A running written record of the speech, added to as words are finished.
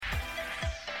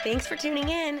Thanks for tuning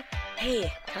in.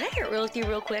 Hey, can I get real with you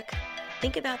real quick?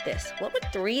 Think about this. What would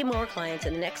 3 more clients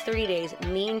in the next 30 days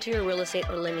mean to your real estate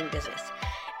or lending business?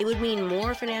 It would mean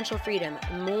more financial freedom,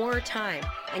 more time,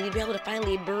 and you'd be able to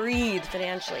finally breathe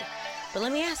financially. But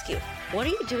let me ask you, what are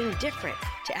you doing different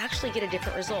to actually get a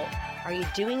different result? Are you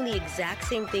doing the exact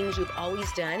same things you've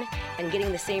always done and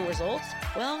getting the same results?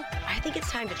 Well, I think it's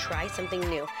time to try something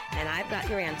new, and I've got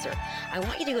your answer. I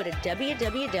want you to go to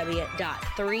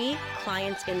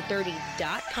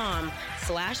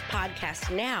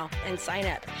www.3clientsin30.com/podcast now and sign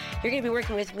up. You're going to be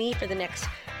working with me for the next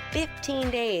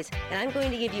 15 days, and I'm going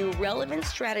to give you relevant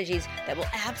strategies that will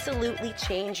absolutely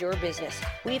change your business.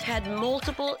 We've had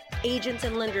multiple agents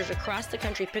and lenders across the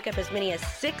country pick up as many as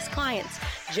 6 clients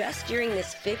just during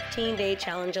this 15-day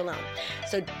challenge alone.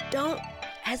 So don't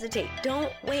hesitate.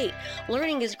 Don't wait.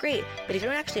 Learning is great, but if you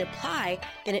don't actually apply,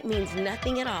 then it means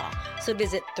nothing at all. So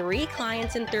visit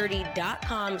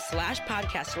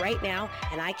 3clientsin30.com/podcast right now,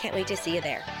 and I can't wait to see you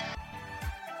there.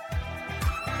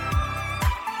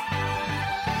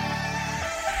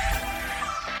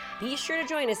 Be sure to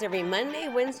join us every Monday,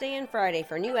 Wednesday, and Friday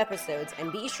for new episodes,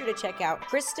 and be sure to check out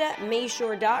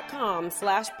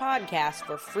KristaMashore.com/podcast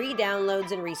for free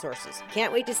downloads and resources.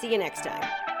 Can't wait to see you next time.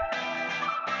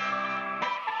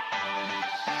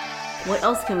 What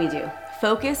else can we do?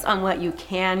 Focus on what you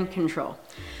can control.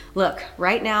 Look,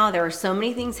 right now there are so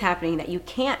many things happening that you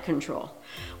can't control.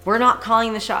 We're not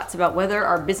calling the shots about whether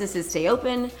our businesses stay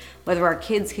open, whether our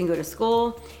kids can go to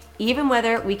school, even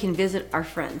whether we can visit our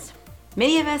friends.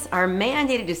 Many of us are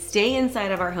mandated to stay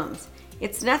inside of our homes.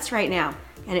 It's nuts right now,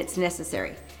 and it's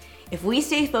necessary. If we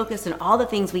stay focused on all the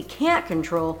things we can't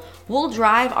control, we'll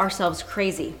drive ourselves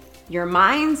crazy. Your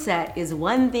mindset is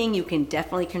one thing you can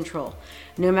definitely control,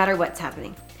 no matter what's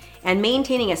happening. And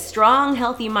maintaining a strong,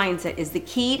 healthy mindset is the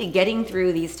key to getting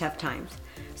through these tough times.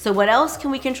 So what else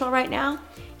can we control right now?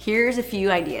 Here's a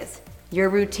few ideas. Your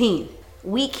routine.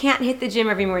 We can't hit the gym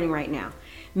every morning right now,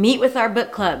 meet with our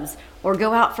book clubs, or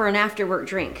go out for an after-work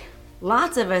drink.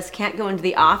 Lots of us can't go into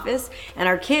the office, and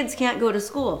our kids can't go to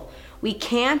school. We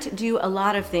can't do a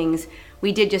lot of things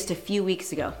we did just a few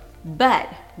weeks ago, but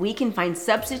we can find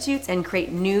substitutes and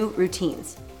create new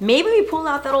routines. Maybe we pull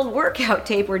out that old workout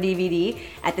tape or DVD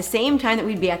at the same time that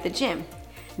we'd be at the gym.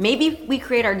 Maybe we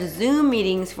create our Zoom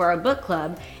meetings for our book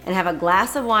club and have a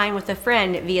glass of wine with a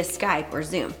friend via Skype or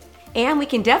Zoom. And we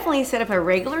can definitely set up a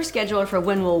regular schedule for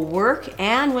when we'll work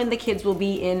and when the kids will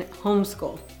be in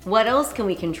homeschool. What else can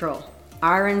we control?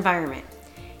 Our environment.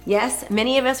 Yes,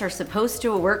 many of us are supposed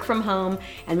to work from home,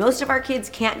 and most of our kids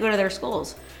can't go to their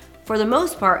schools. For the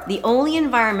most part, the only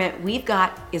environment we've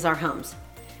got is our homes.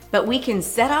 But we can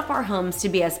set up our homes to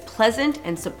be as pleasant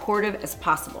and supportive as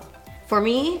possible. For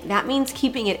me, that means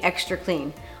keeping it extra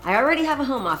clean. I already have a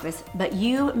home office, but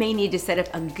you may need to set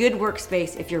up a good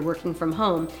workspace if you're working from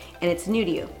home and it's new to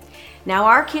you. Now,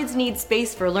 our kids need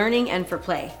space for learning and for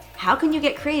play. How can you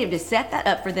get creative to set that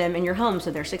up for them in your home so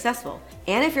they're successful?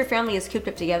 And if your family is cooped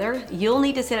up together, you'll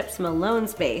need to set up some alone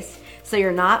space so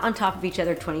you're not on top of each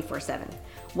other 24/7.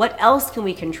 What else can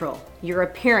we control? Your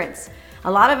appearance. A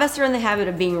lot of us are in the habit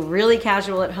of being really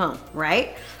casual at home,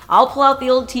 right? I'll pull out the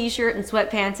old t-shirt and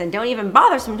sweatpants and don't even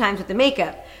bother sometimes with the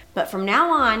makeup. But from now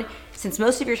on, since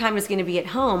most of your time is going to be at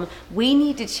home, we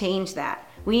need to change that.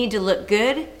 We need to look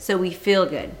good so we feel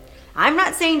good. I'm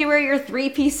not saying to wear your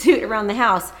 3-piece suit around the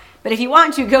house, but if you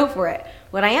want to, go for it.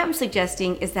 What I am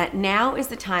suggesting is that now is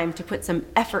the time to put some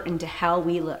effort into how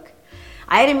we look.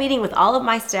 I had a meeting with all of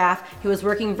my staff who was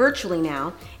working virtually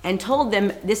now and told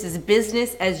them this is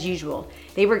business as usual.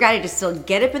 They were guided to still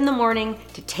get up in the morning,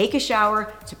 to take a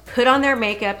shower, to put on their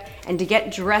makeup, and to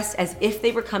get dressed as if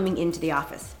they were coming into the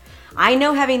office. I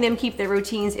know having them keep their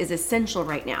routines is essential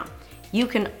right now. You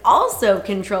can also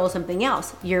control something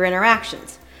else, your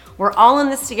interactions. We're all in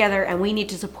this together and we need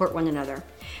to support one another.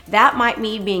 That might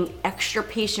mean being extra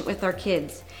patient with our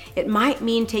kids. It might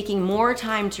mean taking more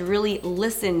time to really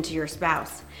listen to your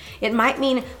spouse. It might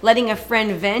mean letting a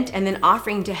friend vent and then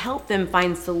offering to help them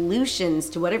find solutions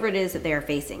to whatever it is that they are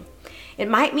facing. It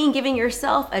might mean giving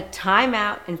yourself a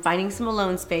timeout and finding some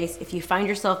alone space if you find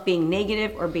yourself being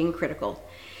negative or being critical.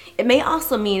 It may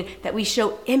also mean that we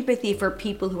show empathy for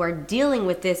people who are dealing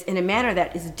with this in a manner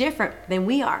that is different than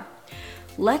we are.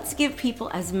 Let's give people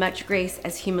as much grace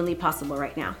as humanly possible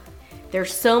right now.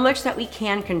 There's so much that we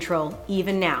can control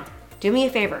even now. Do me a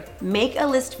favor, make a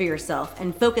list for yourself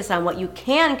and focus on what you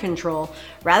can control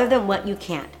rather than what you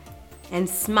can't. And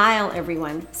smile,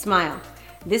 everyone, smile.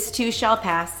 This too shall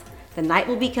pass. The night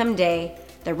will become day.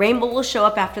 The rainbow will show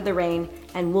up after the rain,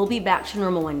 and we'll be back to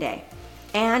normal one day.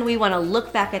 And we want to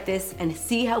look back at this and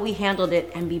see how we handled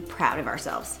it and be proud of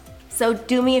ourselves. So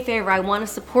do me a favor, I wanna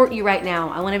support you right now.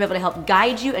 I wanna be able to help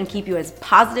guide you and keep you as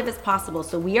positive as possible.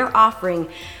 So we are offering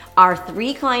our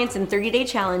 3 clients in 30-day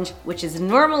challenge, which is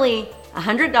normally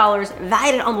 $100,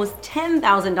 valued at almost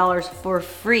 $10,000 for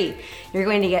free. You're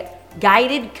going to get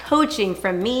guided coaching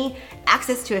from me,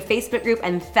 access to a Facebook group,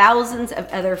 and thousands of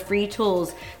other free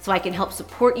tools so I can help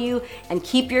support you and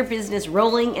keep your business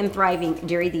rolling and thriving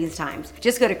during these times.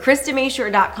 Just go to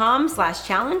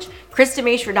KristaMashore.com/challenge,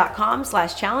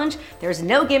 KristaMashore.com/challenge. There's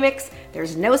no gimmicks,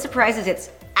 there's no surprises, it's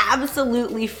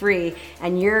absolutely free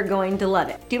and you're going to love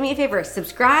it. Do me a favor,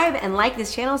 subscribe and like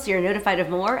this channel so you're notified of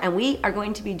more, and we are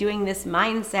going to be doing this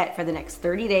mindset for the next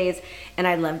 30 days and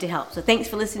I'd love to help. So thanks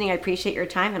for listening, I appreciate your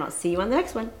time, and I'll see you on the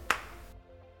next one.